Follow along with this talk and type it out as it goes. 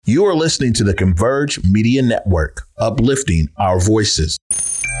You are listening to the Converge Media Network, uplifting our voices.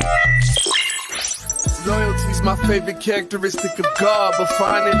 Loyalty's my favorite characteristic of God, but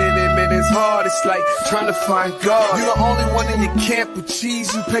finding it in him is hard. It's like trying to find God. You're the only one in your camp with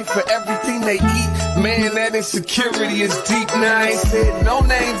cheese. You pay for everything they eat. Man, that insecurity is deep. Now I ain't said no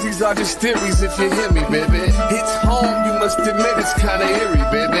names. These are just theories if you hear me, baby. It's home. You must admit it's kind of eerie,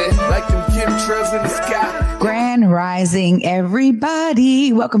 baby. Like them chemtrails in the sky. Grand Rising,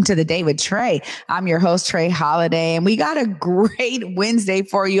 everybody. Welcome to the day with Trae. I'm your host, Trae Holiday, and we got a great Wednesday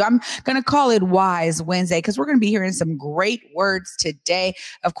for you. I'm going to call it Wise Wednesday because we're going to be hearing some great words today.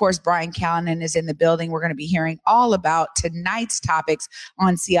 Of course, Brian Callanan is in the building. We're going to be hearing all about tonight's topics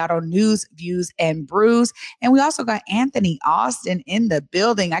on Seattle news, views, and brews. And we also got Anthony Austin in the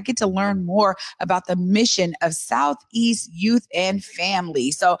building. I get to learn more about the mission of Southeast Youth and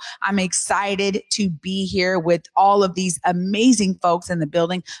Family. So I'm excited to be here with all of these amazing folks in the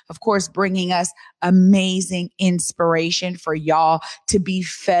building, of course, bringing us amazing inspiration for y'all to be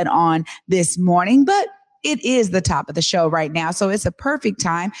fed on this morning. But it is the top of the show right now, so it's a perfect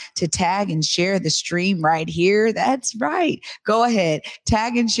time to tag and share the stream right here. That's right. Go ahead,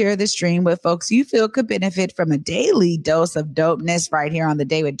 tag and share the stream with folks you feel could benefit from a daily dose of dopeness right here on The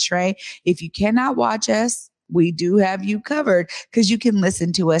Day with Trae. If you cannot watch us, we do have you covered because you can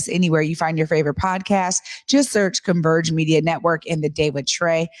listen to us anywhere you find your favorite podcast. Just search Converge Media Network and The Day with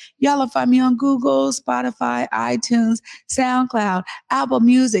Trae. Y'all will find me on Google, Spotify, iTunes, SoundCloud, Apple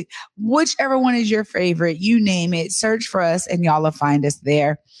Music, whichever one is your favorite. You name it. Search for us and y'all will find us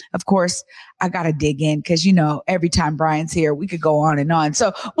there. Of course, I got to dig in because, you know, every time Brian's here, we could go on and on.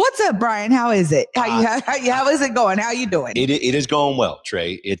 So what's up, Brian? How is it? How is it going? How you doing? It is going well,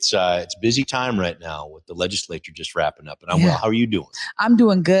 Trae. It's busy time right now with the legislature just wrapping up, and I'm well. How are you doing? I'm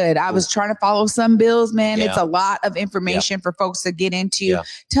doing good. I was trying to follow some bills, man. Yeah. It's a lot of information for folks to get into. Yeah.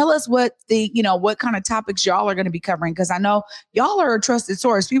 Tell us what kind of topics y'all are going to be covering, because I know y'all are a trusted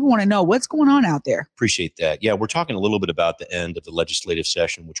source. People want to know what's going on out there. Appreciate that. Yeah, we're talking a little bit about the end of the legislative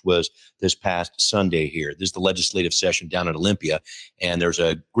session, which was this past Sunday here. This is the legislative session down at Olympia, and there's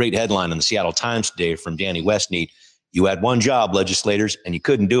a great headline in the Seattle Times today from Danny Westneat. You had one job, legislators, and you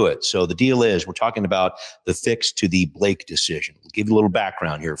couldn't do it. So the deal is we're talking about the fix to the Blake decision. We'll give you a little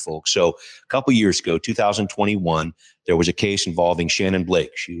background here, folks. So a couple years ago, 2021, there was a case involving Shannon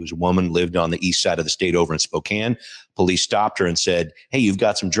Blake. She was a woman, lived on the east side of the state over in Spokane. Police stopped her and said, hey, you've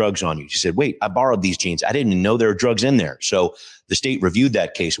got some drugs on you. She said, wait, I borrowed these jeans. I didn't even know there were drugs in there. So the state reviewed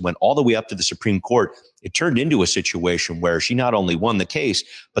that case, went all the way up to the Supreme Court. It turned into a situation where she not only won the case,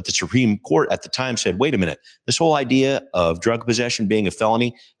 but the Supreme Court at the time said, wait a minute, this whole idea of drug possession being a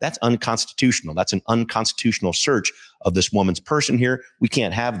felony, that's unconstitutional. That's an unconstitutional search of this woman's person here. We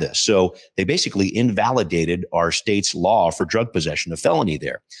can't have this. So they basically invalidated our state's law for drug possession, a felony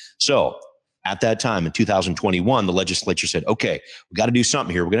there. So at that time in 2021, the legislature said, okay, we got to do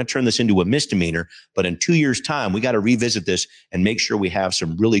something here. We're going to turn this into a misdemeanor, but in 2 years' time, we got to revisit this and make sure we have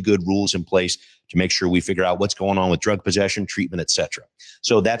some really good rules in place to make sure we figure out what's going on with drug possession, treatment, et cetera.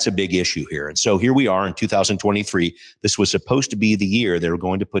 So that's a big issue here. And so here we are in 2023. This was supposed to be the year they were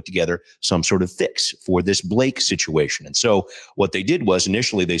going to put together some sort of fix for this Blake situation. And so what they did was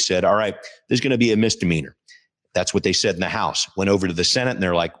initially they said, all right, there's going to be a misdemeanor. That's what they said in the House. Went over to the Senate and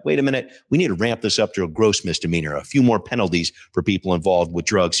they're like, wait a minute, we need to ramp this up to a gross misdemeanor, a few more penalties for people involved with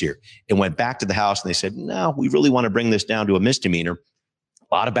drugs here. It went back to the House and they said, no, we really want to bring this down to a misdemeanor.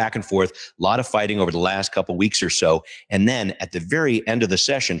 A lot of back and forth, a lot of fighting over the last couple of weeks or so. And then at the very end of the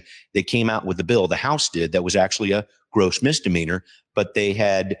session, they came out with the bill, the House did, that was actually a gross misdemeanor. But they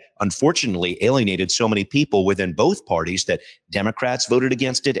had unfortunately alienated so many people within both parties that Democrats voted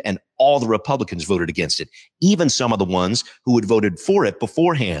against it and all the Republicans voted against it, even some of the ones who had voted for it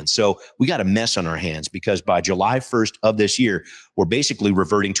beforehand. So we got a mess on our hands because by July 1st of this year, we're basically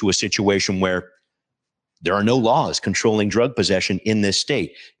reverting to a situation where there are no laws controlling drug possession in this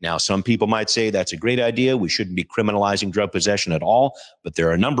state. Now, some people might say that's a great idea. We shouldn't be criminalizing drug possession at all. But there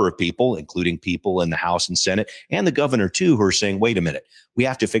are a number of people, including people in the House and Senate and the governor, too, who are saying, wait a minute, we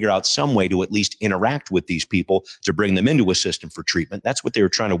have to figure out some way to at least interact with these people to bring them into a system for treatment. That's what they were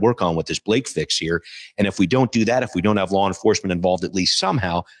trying to work on with this Blake fix here. And if we don't do that, if we don't have law enforcement involved at least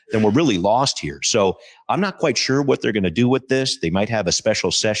somehow, then we're really lost here. So I'm not quite sure what they're going to do with this. They might have a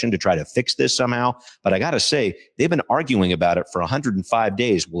special session to try to fix this somehow. But I got to say, they've been arguing about it for 105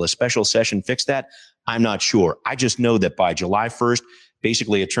 days. Will a special session fix that? I'm not sure. I just know that by July 1st,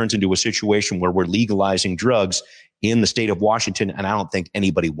 basically it turns into a situation where we're legalizing drugs in the state of Washington, and I don't think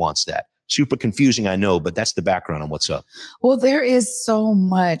anybody wants that. super confusing, I know, but that's the background on what's up. Well, there is so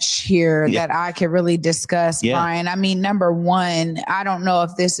much here that I could really discuss, Brian. I mean, number one, I don't know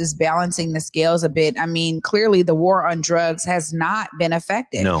if this is balancing the scales a bit. I mean, clearly the war on drugs has not been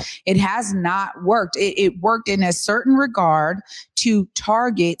effective. No. It has not worked. It worked in a certain regard to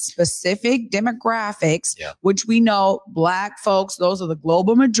target specific demographics, which we know Black folks, those are the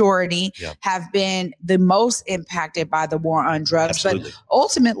global majority, have been the most impacted by the war on drugs. Absolutely. But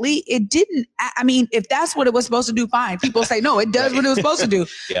ultimately, it didn't. I mean, if that's what it was supposed to do, fine. People say, no, it does what it was supposed to do.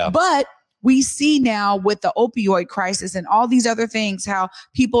 But we see now with the opioid crisis and all these other things, how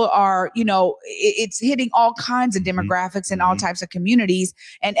people are, it's hitting all kinds of demographics and all types of communities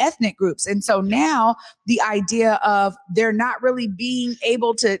and ethnic groups. And so now the idea of they're not really being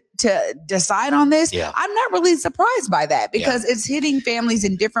able to decide on this, I'm not really surprised by that, because it's hitting families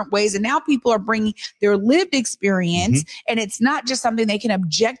in different ways. And now people are bringing their lived experience, and it's not just something they can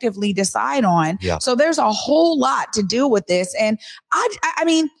objectively decide on. So there's a whole lot to deal with this. And I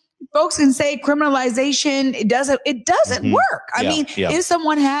mean, folks can say criminalization, it doesn't work. I mean, if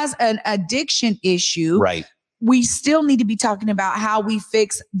someone has an addiction issue, we still need to be talking about how we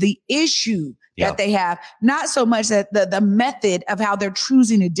fix the issue that they have, not so much that the method of how they're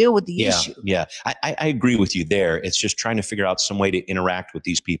choosing to deal with the issue. I agree with you there. It's just trying to figure out some way to interact with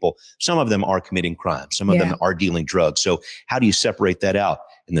these people. Some of them are committing crimes. Some of them are dealing drugs. So how do you separate that out?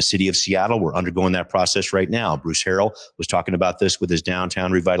 In the city of Seattle, we're undergoing that process right now. Bruce Harrell was talking about this with his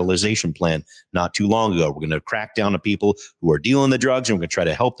downtown revitalization plan not too long ago. We're going to crack down on people who are dealing the drugs, and we're going to try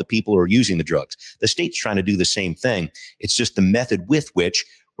to help the people who are using the drugs. The state's trying to do the same thing. It's just the method with which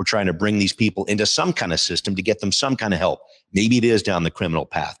we're trying to bring these people into some kind of system to get them some kind of help. Maybe it is down the criminal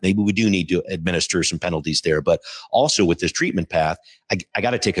path. Maybe we do need to administer some penalties there. But also with this treatment path, I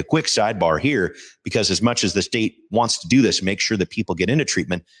got to take a quick sidebar here, because as much as the state wants to do this, make sure that people get into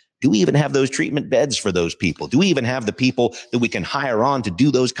treatment, do we even have those treatment beds for those people? Do we even have the people that we can hire on to do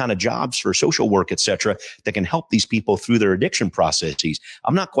those kind of jobs for social work, et cetera, that can help these people through their addiction processes?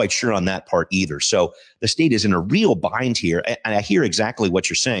 I'm not quite sure on that part either. So the state is in a real bind here. And I hear exactly what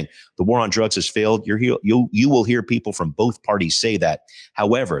you're saying. The war on drugs has failed. You will hear people from both parties say that.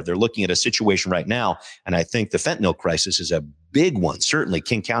 However, they're looking at a situation right now, and I think the fentanyl crisis is a big one. Certainly,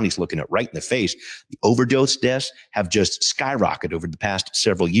 King County's looking at right in the face. The overdose deaths have just skyrocketed over the past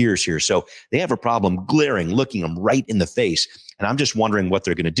several years here. So they have a problem looking them right in the face. And I'm just wondering what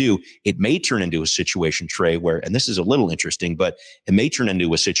they're going to do. It may turn into a situation, Trae, where, and this is a little interesting, but it may turn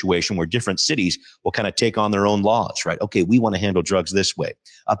into a situation where different cities will kind of take on their own laws, right? Okay, we want to handle drugs this way.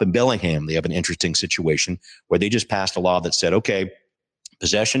 Up in Bellingham, they have an interesting situation where they just passed a law that said, okay,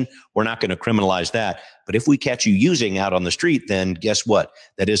 possession, we're not going to criminalize that. But if we catch you using out on the street, then guess what?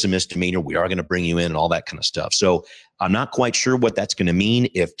 That is a misdemeanor. We are going to bring you in and all that kind of stuff. So I'm not quite sure what that's going to mean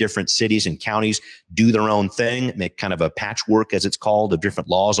if different cities and counties do their own thing, make kind of a patchwork, as it's called, of different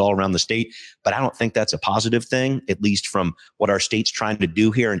laws all around the state. But I don't think that's a positive thing, at least from what our state's trying to do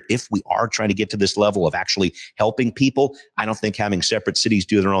here. And if we are trying to get to this level of actually helping people, I don't think having separate cities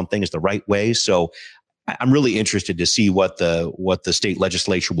do their own thing is the right way. So I'm really interested to see what the state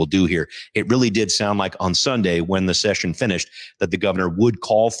legislature will do here. It really did sound like on Sunday, when the session finished, that the governor would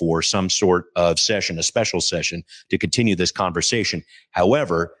call for some sort of session, a special session, to continue this conversation.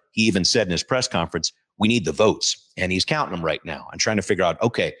 However, he even said in his press conference, we need the votes, and he's counting them right now and trying to figure out,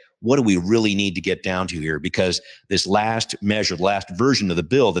 okay, what do we really need to get down to here? Because this last measure, the last version of the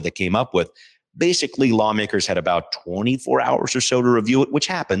bill that they came up with, basically, lawmakers had about 24 hours or so to review it, which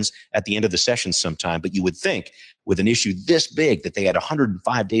happens at the end of the session sometime. But you would think with an issue this big that they had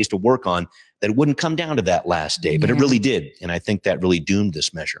 105 days to work on, that it wouldn't come down to that last day, but it really did. And I think that really doomed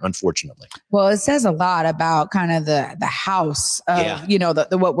this measure, unfortunately. Well, it says a lot about kind of the house of,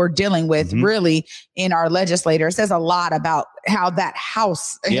 the what we're dealing with really in our legislator. It says a lot about how that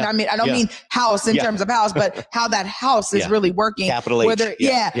house, I mean, I don't mean house in terms of house, but how that house is really working. Capital H.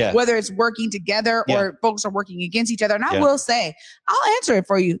 Whether it's working together or folks are working against each other. And I will say, I'll answer it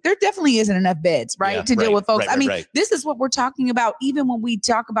for you. There definitely isn't enough beds, to deal with folks. This is what we're talking about. Even when we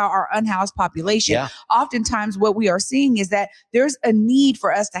talk about our unhoused population, oftentimes what we are seeing is that there's a need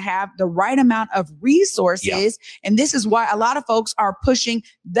for us to have the right amount of resources. And this is why a lot of folks are pushing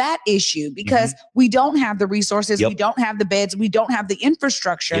that issue, because we don't have the resources. We don't have the beds. We don't have the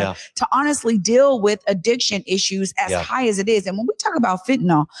infrastructure to honestly deal with addiction issues as high as it is. And when we talk about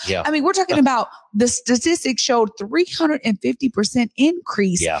fentanyl, I mean, we're talking about the statistics showed 350%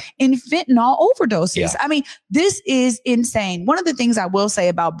 increase in fentanyl overdoses. I mean, this is insane. One of the things I will say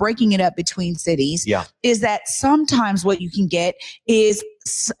about breaking it up between cities is that sometimes what you can get is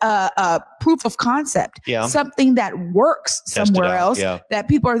proof of concept, Yeah. something that works Test it somewhere out. else, Yeah. that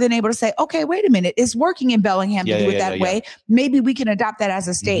people are then able to say, okay, wait a minute, it's working in Bellingham to do it that way. Maybe we can adopt that as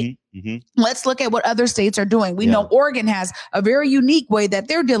a state. Let's look at what other states are doing. We know Oregon has a very unique way that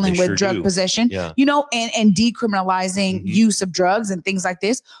they're dealing with drug possession, you know, and decriminalizing use of drugs and things like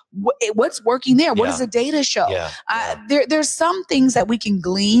this. What's working there? What does the data show? There's some things that we can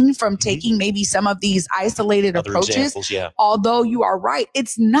glean from taking maybe some of these isolated Other approaches. examples, Although you are right,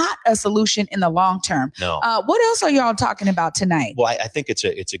 it's not a solution in the long term. No. What else are y'all talking about tonight? Well, I think it's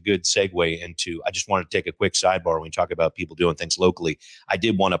a good segue into, I just want to take a quick sidebar when we talk about people doing things locally. I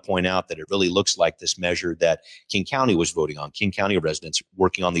did want to point out that it really looks like this measure that King County was voting on, King County residents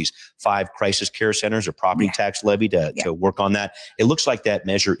working on these 5 crisis care centers or property tax levy to work on that. It looks like that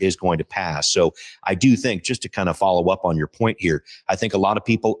measure is going to pass. So I do think, just to kind of follow up on your point here, I think a lot of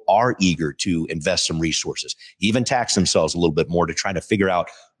people are eager to invest some resources, even tax themselves a little bit more to try to figure out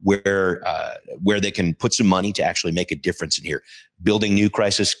where they can put some money to actually make a difference in here. Building new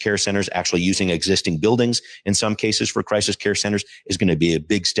crisis care centers, actually using existing buildings in some cases for crisis care centers is going to be a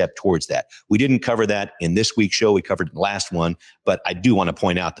big step towards that. We didn't cover that in this week's show. We covered the last one, but I do want to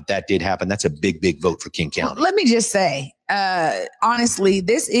point out that did happen. That's a big vote for King County. Let me just say, honestly,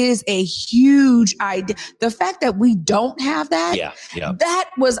 this is a huge idea. The fact that we don't have that, that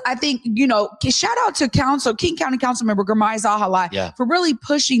was, I think, you know, shout out to King County Council Member Gurmai Zahalai for really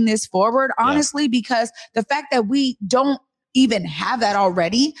pushing this forward, honestly, because the fact that we don't even have that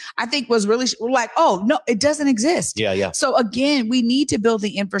already, I think was really like, oh, no, it doesn't exist. So again, we need to build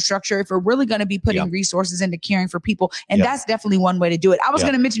the infrastructure if we're really going to be putting resources into caring for people. And that's definitely one way to do it. I was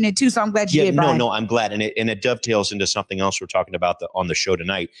going to mention it too, so I'm glad you did, Brian. No, I'm glad. And it dovetails into something else we're talking about on the show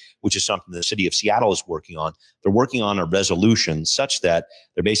tonight, which is something the city of Seattle is working on. They're working on a resolution such that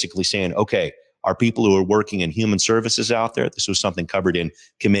they're basically saying, okay, our people who are working in human services out there, this was something covered in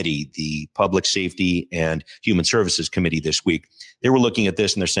committee, the Public Safety and Human Services Committee this week. They were looking at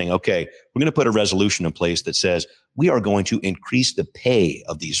this and they're saying, okay, we're going to put a resolution in place that says we are going to increase the pay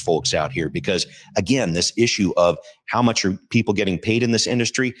of these folks out here because, again, this issue of how much are people getting paid in this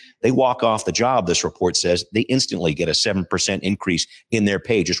industry, they walk off the job, this report says, they instantly get a 7% increase in their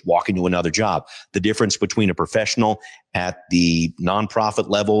pay just walking to another job. The difference between a professional at the nonprofit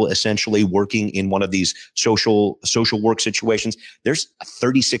level, essentially working in one of these social work situations, there's a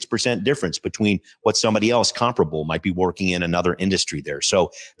 36% difference between what somebody else comparable might be working in another industry there.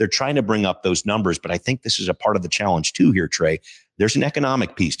 So they're trying to bring up those numbers, but I think this is a part of the challenge too here, Trae. There's an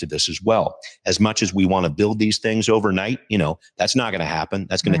economic piece to this as well. As much as we want to build these things overnight, you know, that's not going to happen.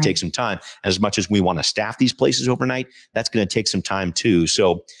 That's going to take some time. As much as we want to staff these places overnight, that's going to take some time too.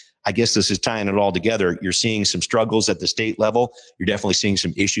 So I guess this is tying it all together. You're seeing some struggles at the state level. You're definitely seeing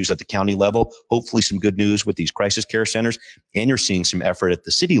some issues at the county level. Hopefully some good news with these crisis care centers. And you're seeing some effort at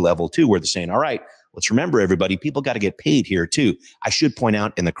the city level too, where they're saying, all right, let's remember, everybody, people got to get paid here too. I should point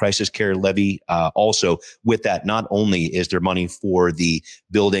out in the crisis care levy, also with that, not only is there money for the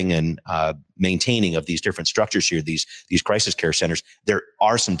building and maintaining of these different structures here, these crisis care centers, there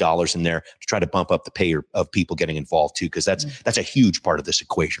are some dollars in there to try to bump up the pay of people getting involved too, because that's a huge part of this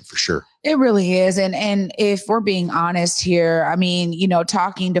equation for sure. It really is. And if we're being honest here, I mean, you know,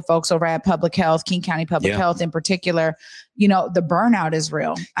 talking to folks over at Public Health, King County Public Health in particular, you know, the burnout is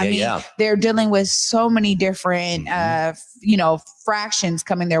real. I mean, they're dealing with so many different, you know, fractions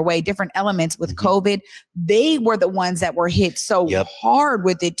coming their way, different elements with COVID. They were the ones that were hit so hard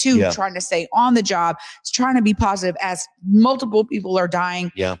with it too, trying to stay on the job, trying to be positive as multiple people are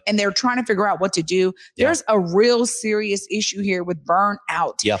dying and they're trying to figure out what to do. There's a real serious issue here with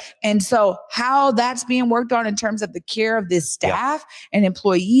burnout. And so how that's being worked on in terms of the care of this staff and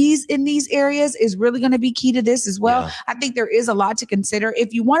employees in these areas is really going to be key to this as well. I think there is a lot to consider.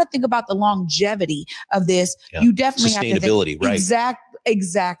 If you want to think about the longevity of this, you definitely have to think, sustainability, right?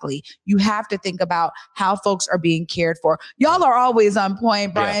 Exactly. You have to think about how folks are being cared for. Y'all are always on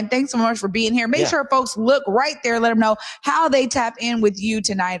point, Brian. Thanks so much for being here. Make sure folks look right there. Let them know how they tap in with you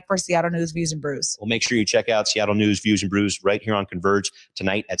tonight for Seattle News, Views, and Brews. Well, make sure you check out Seattle News, Views, and Brews right here on Converge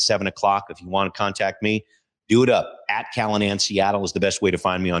tonight at 7 o'clock. If you want to contact me, do it up. At Callanan Seattle is the best way to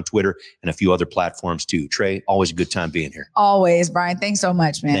find me on Twitter and a few other platforms too. Trae, always a good time being here. Always, Brian. Thanks so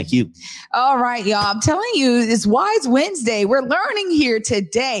much, man. Thank you. All right, y'all. I'm telling you, it's Wise Wednesday. We're learning here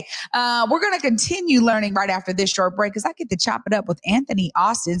today. We're going to continue learning right after this short break because I get to chop it up with Anthony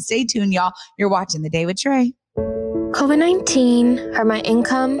Austin. Stay tuned, y'all. You're watching The Day with Trae. COVID-19 hurt my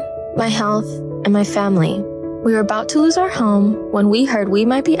income, my health, and my family. We were about to lose our home when we heard we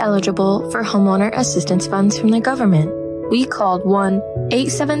might be eligible for homeowner assistance funds from the government. We called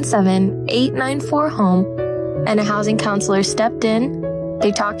 1-877-894-HOME, and a housing counselor stepped in,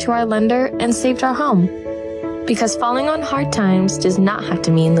 They talked to our lender and saved our home. Because falling on hard times does not have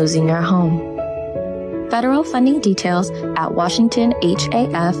to mean losing your home. Federal funding details at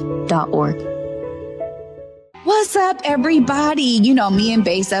washingtonhaf.org. What's up, everybody? You know, me and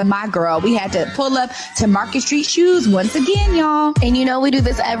Besa, my girl, we had to pull up to Market Street Shoes once again, y'all. And you know, we do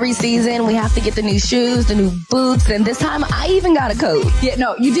this every season. We have to get the new shoes, the new boots, and this time I even got a coat. Yeah,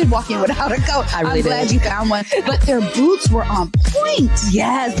 no, you did walk in without a coat. I really I'm glad did. you found one. But their boots were on point.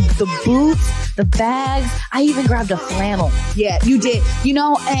 Yes, the boots, the bags. I even grabbed a flannel. Yeah, you did. You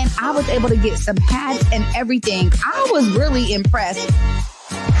know, and I was able to get some hats and everything. I was really impressed.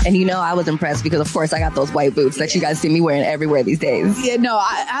 And you know, I was impressed because, of course, I got those white boots that you guys see me wearing everywhere these days. Yeah, no,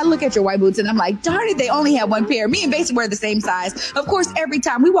 I look at your white boots and I'm like, darn it, they only have one pair. Me and Besa wear the same size. Of course, every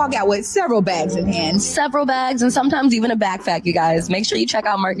time we walk out with several bags in hand. Several bags and sometimes even a backpack, you guys. Make sure you check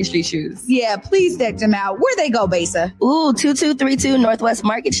out Market Street Shoes. Yeah, please check them out. Where they go, Besa? Ooh, 2232 Northwest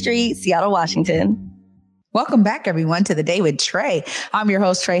Market Street, Seattle, Washington. Welcome back, everyone, to The Day with Trae. I'm your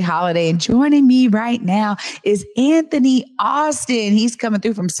host, Trae Holiday, and joining me right now is Anthony Austin. He's coming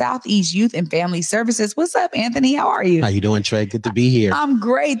through from Southeast Youth and Family Services. What's up, Anthony? How are you? How you doing, Trae? Good to be here. I'm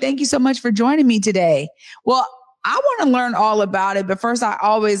great. Thank you so much for joining me today. Well, I want to learn all about it, but first, I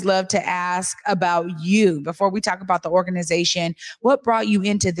always love to ask about you. Before we talk about the organization, what brought you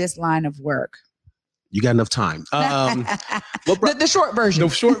into this line of work? You got enough time. The short version. The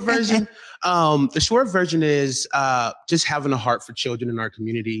short version. The short version is just having a heart for children in our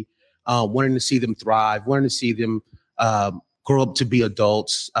community, wanting to see them thrive, wanting to see them grow up to be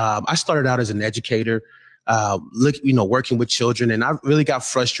adults. I started out as an educator, working with children, and I really got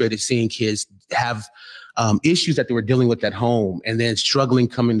frustrated seeing kids have issues that they were dealing with at home and then struggling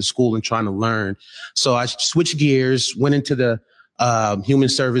coming to school and trying to learn. So I switched gears, went into the human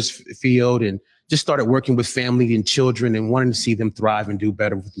service field, and just started working with family and children and wanting to see them thrive and do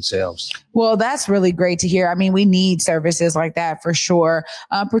better with themselves. Well, that's really great to hear. I mean, we need services like that for sure,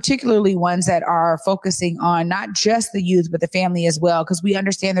 particularly ones that are focusing on not just the youth, but the family as well, because we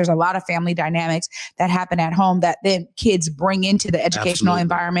understand there's a lot of family dynamics that happen at home that then kids bring into the educational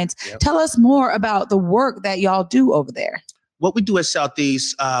environments. Yep. Tell us more about the work that y'all do over there. What we do at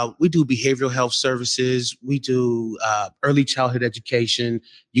Southeast, we do behavioral health services. We do early childhood education,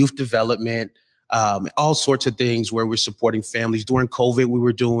 youth development, all sorts of things where we're supporting families. During COVID, we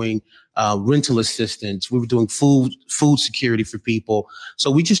were doing rental assistance. We were doing food security for people.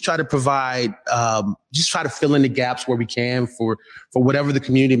 So we just try to provide, try to fill in the gaps where we can for whatever the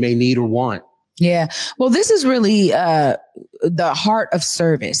community may need or want. Yeah. Well, this is really the heart of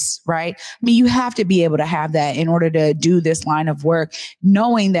service, right? I mean, you have to be able to have that in order to do this line of work,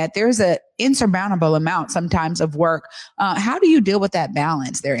 knowing that there's an insurmountable amount sometimes of work. How do you deal with that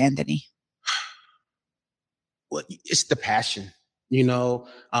balance there, Anthony? Well, it's the passion,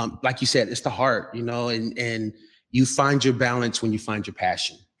 like you said, it's the heart, and you find your balance when you find your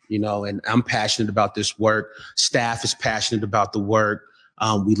passion, and I'm passionate about this work. Staff is passionate about the work.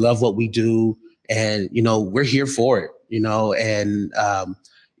 We love what we do, and, we're here for it, and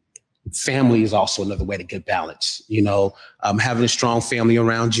family is also another way to get balance, having a strong family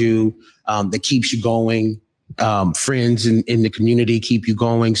around you that keeps you going. Friends in the community keep you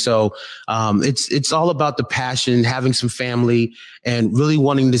going. So it's all about the passion, having some family, and really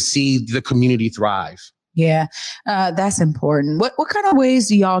wanting to see the community thrive. Yeah, that's important. What kind of ways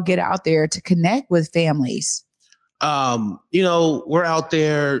do y'all get out there to connect with families? We're out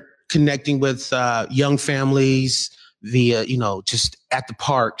there connecting with young families via, just at the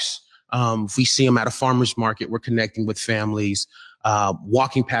parks. If we see them at a farmer's market, we're connecting with families.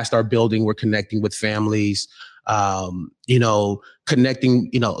 Walking past our building, we're connecting with families.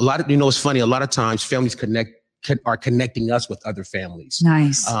 Connecting, it's funny, a lot of times families are connecting us with other families.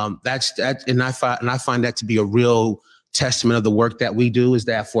 Nice. And I find that to be a real testament of the work that we do, is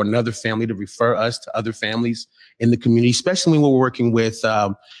that for another family to refer us to other families in the community, especially when we're working with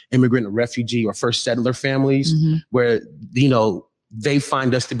immigrant or refugee or first settler families, mm-hmm. where, they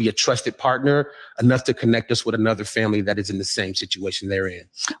find us to be a trusted partner enough to connect us with another family that is in the same situation they're in.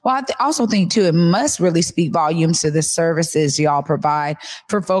 Well, I also think, too, it must really speak volumes to the services y'all provide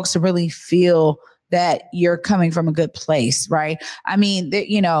for folks to really feel that you're coming from a good place, right? I mean,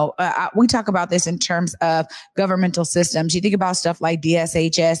 we talk about this in terms of governmental systems. You think about stuff like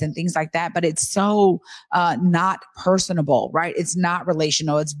DSHS and things like that, but it's so not personable, right? It's not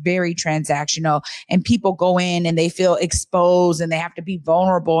relational. It's very transactional, and people go in and they feel exposed and they have to be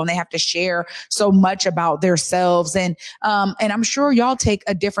vulnerable and they have to share so much about themselves. And I'm sure y'all take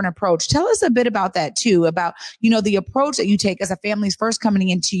a different approach. Tell us a bit about that too, about, the approach that you take as a family's first coming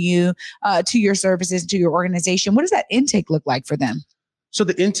into you, to your service, to your organization. What does that intake look like for them? So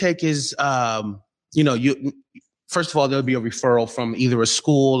the intake is, first of all, there'll be a referral from either a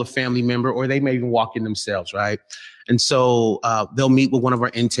school, a family member, or they may even walk in themselves, right? And so they'll meet with one of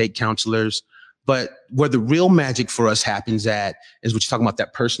our intake counselors. But where the real magic for us happens at is what you're talking about,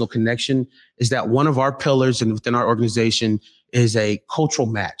 that personal connection, is that one of our pillars and within our organization is a cultural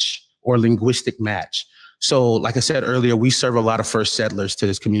match or linguistic match. So like I said earlier, we serve a lot of first settlers to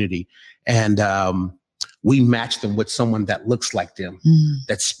this community. And we match them with someone that looks like them,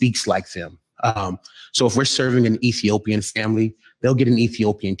 that speaks like them. So if we're serving an Ethiopian family, they'll get an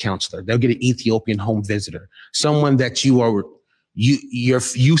Ethiopian counselor. They'll get an Ethiopian home visitor, someone that you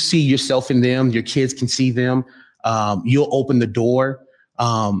see yourself in them. Your kids can see them. You'll open the door.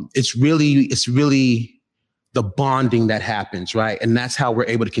 It's really the bonding that happens, right? And that's how we're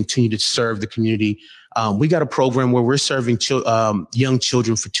able to continue to serve the community. We got a program where we're serving young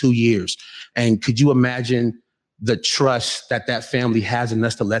children for 2 years. And could you imagine the trust that family has in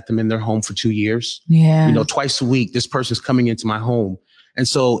us to let them in their home for 2 years? Yeah. Twice a week, this person's coming into my home. And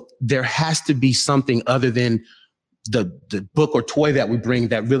so there has to be something other than the book or toy that we bring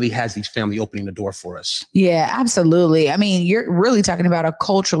that really has these family opening the door for us. Yeah, absolutely. I mean, you're really talking about a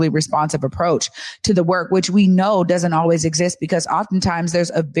culturally responsive approach to the work, which we know doesn't always exist because oftentimes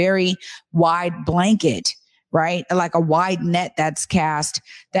there's a very wide blanket, right? Like a wide net that's cast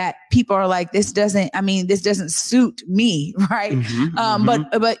that people are like, this doesn't suit me. Right. But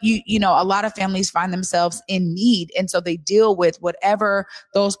a lot of families find themselves in need. And so they deal with whatever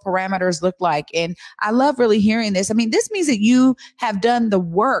those parameters look like. And I love really hearing this. I mean, this means that you have done the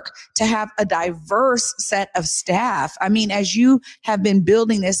work to have a diverse set of staff. I mean, as you have been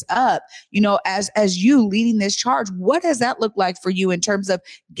building this up, as you leading this charge, what does that look like for you in terms of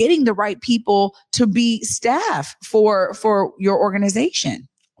getting the right people to be staff for your organization?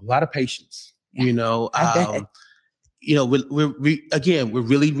 A lot of patience, we're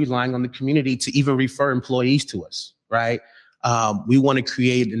really relying on the community to even refer employees to us, right? We want to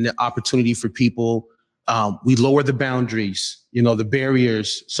create an opportunity for people. We lower the boundaries, the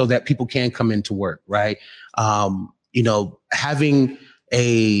barriers so that people can come into work, right? Having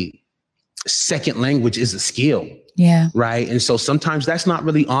a second language is a skill. Yeah. Right. And so sometimes that's not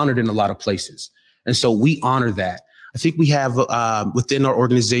really honored in a lot of places. And so we honor that. I think we have within our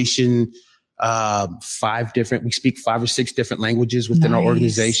organization, we speak 5 or 6 different languages within our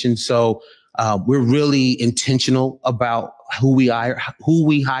organization. So we're really intentional about who we hire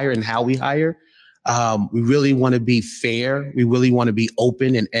and how we hire. We really want to be fair. We really want to be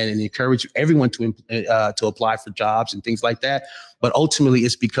open and encourage everyone to apply for jobs and things like that. But ultimately,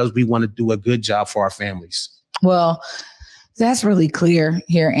 it's because we want to do a good job for our families. Well, that's really clear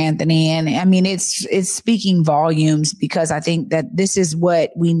here, Anthony. And I mean, it's speaking volumes because I think that this is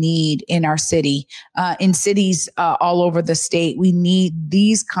what we need in our city, in cities all over the state. We need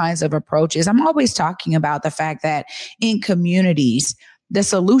these kinds of approaches. I'm always talking about the fact that in communities, the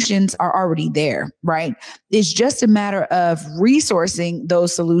solutions are already there, right? It's just a matter of resourcing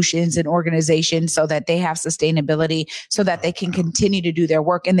those solutions and organizations so that they have sustainability, so that they can continue to do their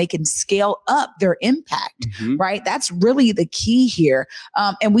work and they can scale up their impact, right? That's really the key here.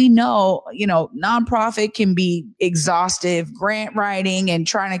 And we know, nonprofit can be exhaustive, grant writing and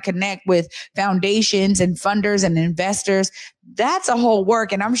trying to connect with foundations and funders and investors. That's a whole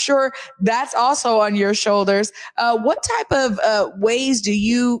work. And I'm sure that's also on your shoulders. What type of ways do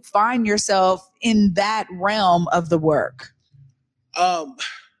you find yourself in that realm of the work?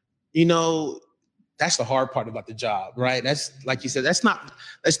 That's the hard part about the job, right? That's like you said, that's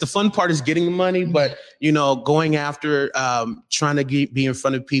the fun part is getting the money, but going after, trying to be in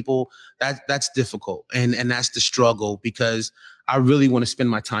front of people, that's difficult. And that's the struggle because I really want to spend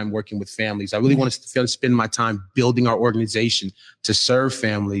my time working with families. I really want to spend my time building our organization to serve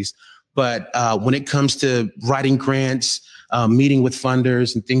families. But when it comes to writing grants, meeting with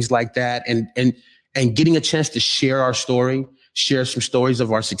funders and things like that, and getting a chance to share our story, share some stories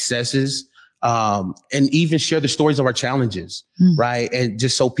of our successes, and even share the stories of our challenges, right? And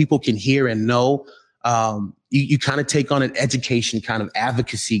just so people can hear and know, you kind of take on an education kind of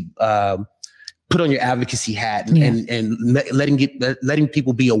advocacy, put on your advocacy hat and letting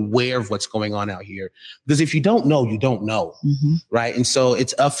people be aware of what's going on out here. Because if you don't know, you don't know, right? And so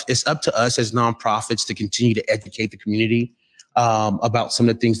it's up to us as nonprofits to continue to educate the community about some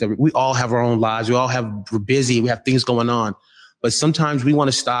of the things that we all have our own lives. We're busy. We have things going on. But sometimes we want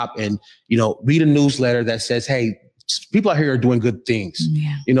to stop and, read a newsletter that says, hey, people out here are doing good things.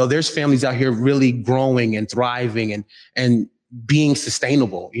 Yeah. There's families out here really growing and thriving and being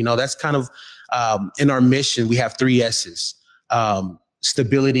sustainable. That's kind of, in our mission, we have 3 S's,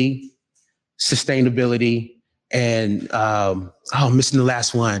 stability, sustainability, and I'm missing the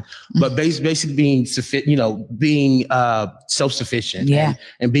last one, but basically being self-sufficient,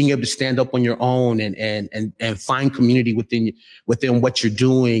 and being able to stand up on your own and find community within what you're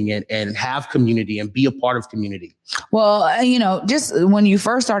doing and have community and be a part of community. Well, just when you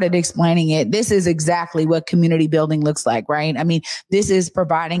first started explaining it, this is exactly what community building looks like, right? I mean, this is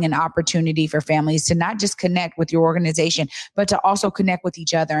providing an opportunity for families to not just connect with your organization, but to also connect with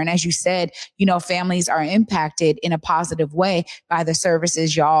each other. And as you said, families are impacted in a positive way by the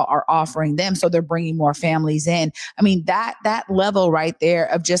services y'all are offering them. So they're bringing more families in. I mean, that level right there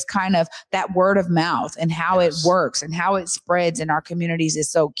of just kind of that word of mouth and how it works and how it spreads in our communities is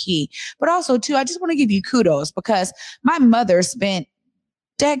so key. But also too, I just want to give you kudos because my mother spent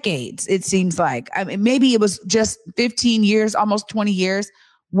decades, it seems like, I mean, maybe it was just 15 years, almost 20 years,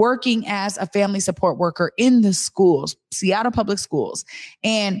 working as a family support worker in the schools, Seattle public schools.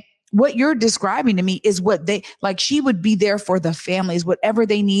 And what you're describing to me is what she would be there for the families, whatever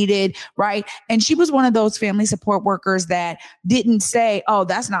they needed, right? And she was one of those family support workers that didn't say, oh,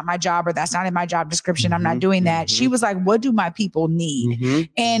 that's not my job or that's not in my job description. I'm not doing that. She was like, what do my people need?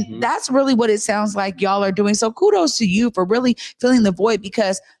 And that's really what it sounds like y'all are doing. So kudos to you for really filling the void,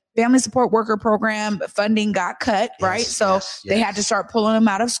 because family support worker program funding got cut, right? So they had to start pulling them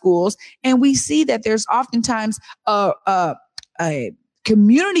out of schools. And we see that there's oftentimes a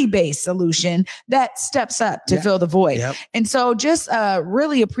community-based solution that steps up to fill the void. And so just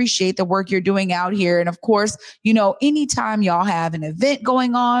really appreciate the work you're doing out here. And of course, anytime y'all have an event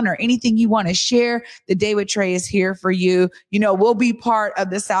going on or anything you want to share, the Day with Trae is here for you. We'll be part of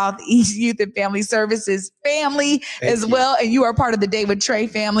the Southeast Youth and Family Services family as well. And you are part of the Day with Trae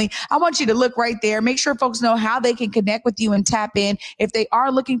family. I want you to look right there. Make sure folks know how they can connect with you and tap in if they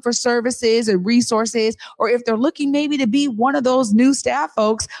are looking for services or resources, or if they're looking maybe to be one of those new staff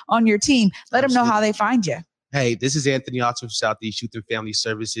folks on your team. Let them know how they find you. Hey, this is Anthony Otto from Southeast Youth and Family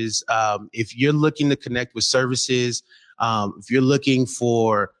Services. If you're looking to connect with services, if you're looking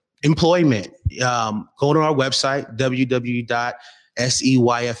for employment, go to our website, www.seyfs.org,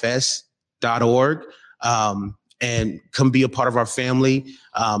 and come be a part of our family.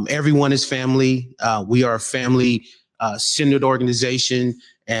 Everyone is family. We are a family-centered organization.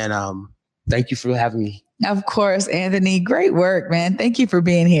 And thank you for having me. Of course, Anthony. Great work, man. Thank you for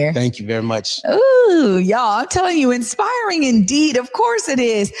being here. Thank you very much. Ooh, y'all, I'm telling you, inspiring indeed. Of course it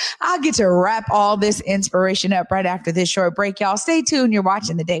is. I'll get to wrap all this inspiration up right after this short break, y'all. Stay tuned. You're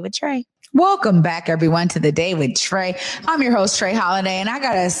watching The Day with Trae. Welcome back, everyone, to The Day with Trae. I'm your host, Trae Holiday, and I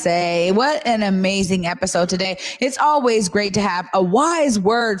gotta say, what an amazing episode today. It's always great to have a wise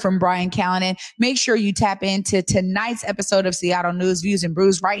word from Brian Callanan. Make sure you tap into tonight's episode of Seattle News, Views, and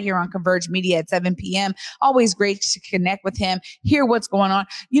Brews right here on Converge Media at 7 p.m. Always great to connect with him, hear what's going on.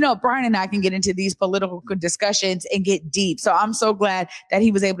 Brian and I can get into these political discussions and get deep. So I'm so glad that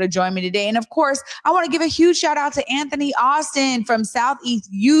he was able to join me today. And of course, I want to give a huge shout out to Anthony Austin from Southeast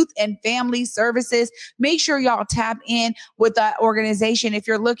Youth and Family Services. Make sure y'all tap in with that organization. If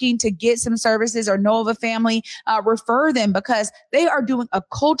you're looking to get some services or know of a family, refer them, because they are doing a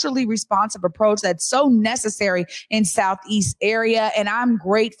culturally responsive approach that's so necessary in Southeast area. And I'm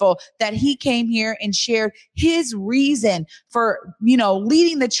grateful that he came here and shared his reason for,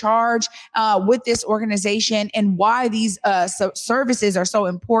 leading the charge with this organization and why these services are so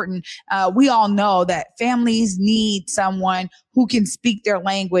important. We all know that families need someone who can speak their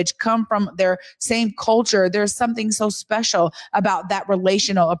language, come from their same culture. There's something so special about that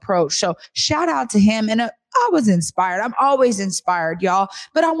relational approach. So shout out to him. And I was inspired. I'm always inspired, y'all,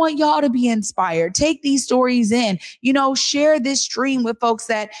 but I want y'all to be inspired. Take these stories in, share this stream with folks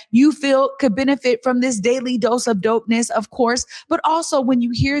that you feel could benefit from this daily dose of dopeness, of course. But also when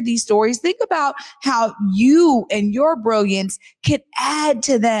you hear these stories, think about how you and your brilliance can add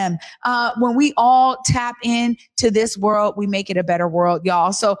to them. When we all tap in to this world, we make it a better world,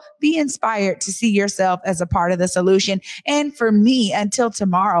 y'all. So be inspired to see yourself as a part of the solution. And for me, until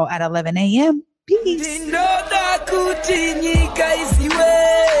tomorrow at 11 a.m., peace.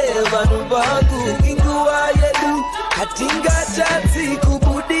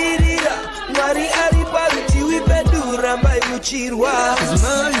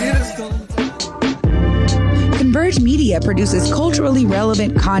 Converge Media produces culturally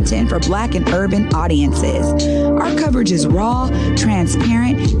relevant content for Black and urban audiences. Our coverage is raw,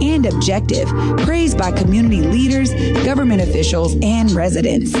 transparent, and objective, praised by community leaders, government officials, and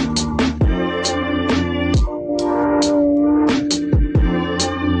residents.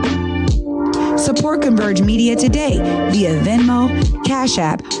 Support Converge Media today via Venmo, Cash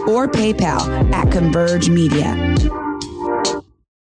App, or PayPal at Converge Media.